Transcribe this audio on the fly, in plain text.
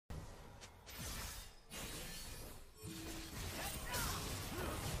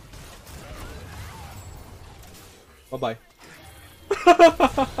Bye-bye.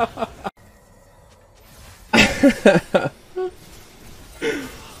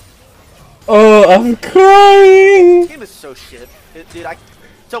 Oh, I'm crying! This game is so shit. Dude,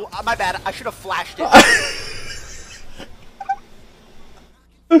 my bad. I should have flashed it.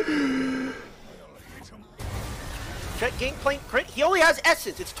 Check Gangplank crit. He only has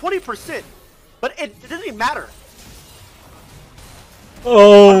essence. It's 20%. But it doesn't even matter.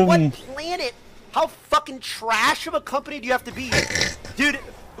 Oh. On what planet? How fucking trash of a company do you have to be? Dude,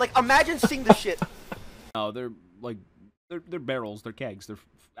 like, imagine seeing this shit. No, they're like, they're barrels, they're kegs. They're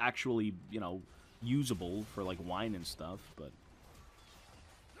actually, you know, usable for like wine and stuff, but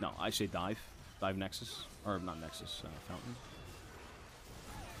no, I say dive Nexus, or not Nexus, Fountain.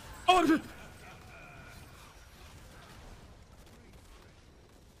 Oh!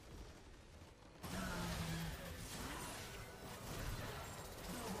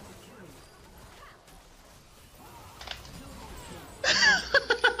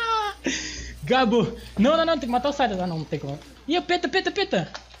 Gabo! Não, não, não, tem que matar o Silas. Ah, não tem como. Ih, o Penta, Penta,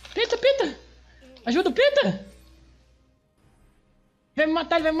 Penta! Penta, Penta! Ajuda o Penta! Vai me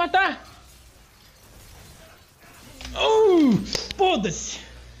matar, ele vai me matar! Foda-se!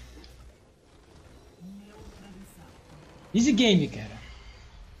 Easy game, cara.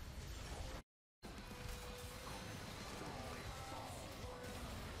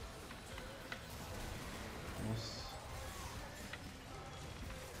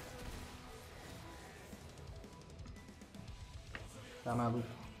 Tá maluco?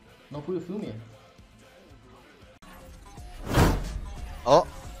 Não fui o filme? Oh.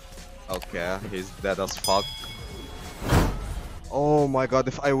 Okay, he's dead as fuck. Oh my god,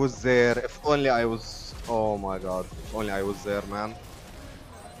 if I was there, if only I was... Oh my god, if only I was there, man.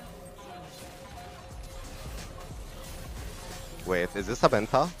 Wait, is this a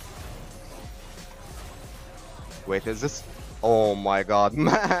Penta? Wait, is this... Oh my god,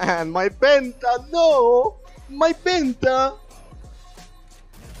 man, my Penta, no! My Penta!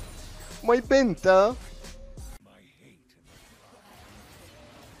 My Penta!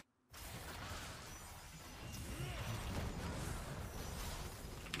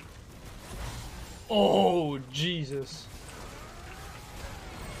 Oh, Jesus.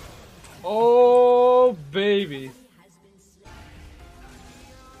 Oh, baby.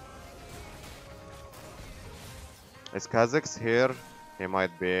 Is Kha'Zix here? He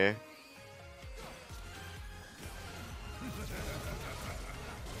might be.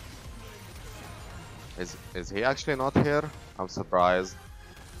 Is he actually not here? I'm surprised.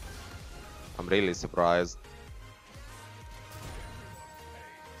 I'm really surprised.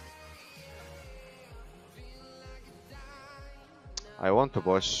 I want to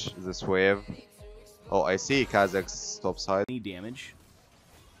push this wave. Oh, I see Kha'Zix top side. Any damage?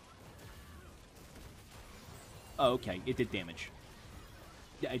 Oh, okay, it did damage.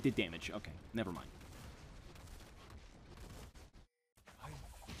 Yeah, it did damage. Okay, never mind.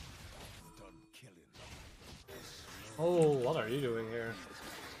 Oh, what are you doing here?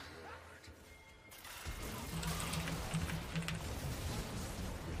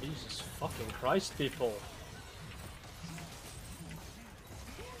 Jesus fucking Christ, people.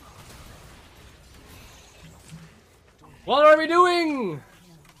 What are we doing?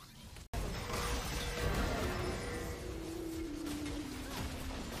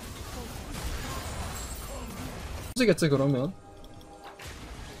 쓰겠지 그러면.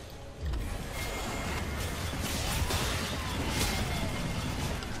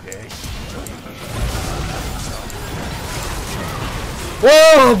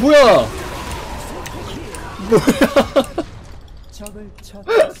 와 뭐야? 적을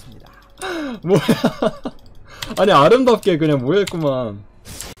처치했습니다. 뭐야? 아니 아름답게 그냥 뭐였구만.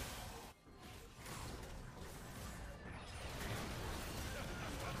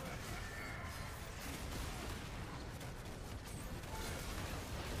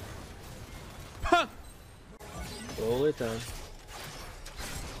 Roll it down.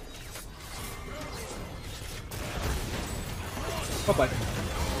 Bye-bye.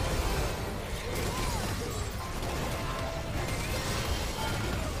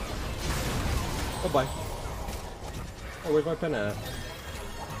 Bye-bye. Oh, where's my pen at?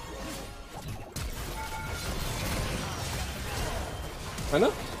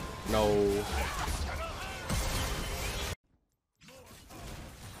 Anna? No.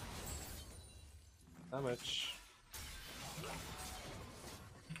 How much?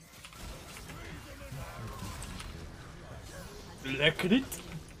 Lekker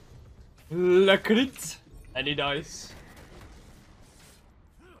it. And he dies.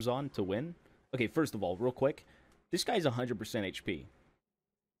 On to win. Okay, first of all, real quick, this guy's 100% HP.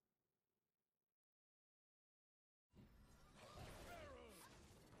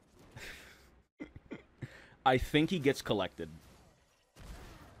 I think he gets collected.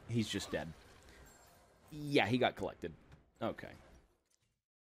 He's just dead. Yeah, he got collected. Okay.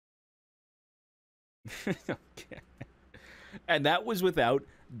 Okay. And that was without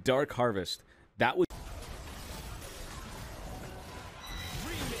Dark Harvest. That was...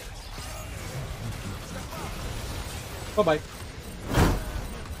 Bye-bye.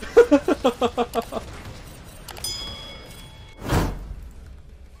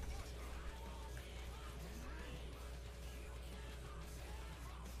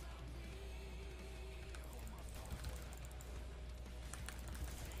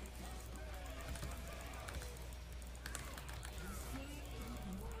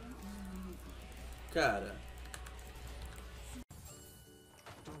 Cara.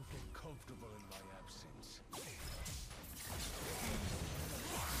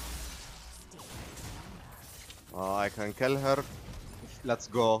 Oh, I can kill her. Let's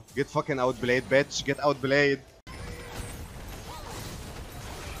go. Get fucking outplayed, bitch. Get outplayed.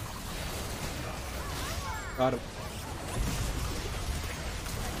 Got him.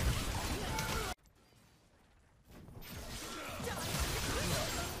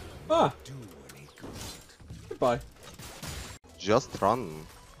 Ah! Goodbye. Just run.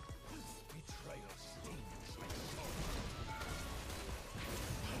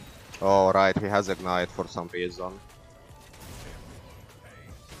 Oh, right, he has Ignite for some reason.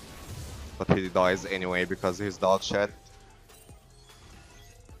 But he dies anyway because he's dog shit.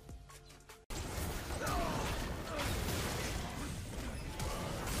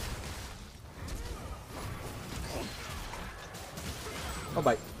 Oh,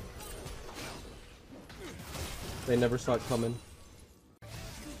 bye. They never saw it coming.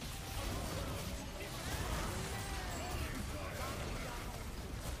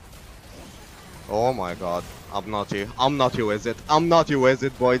 Oh my god. I'm not you. I'm not you, is it? I'm not you, is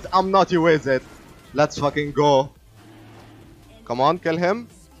it, boys? I'm not you, is it? Let's fucking go. Come on, kill him.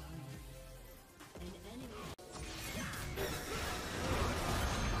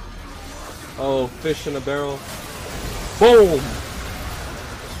 Oh, fish in a barrel. Boom!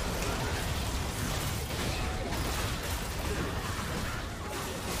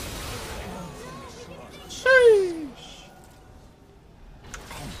 Sheesh!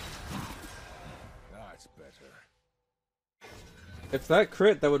 That's better. If that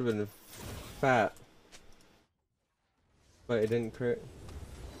crit, that would have been fat. But it didn't crit.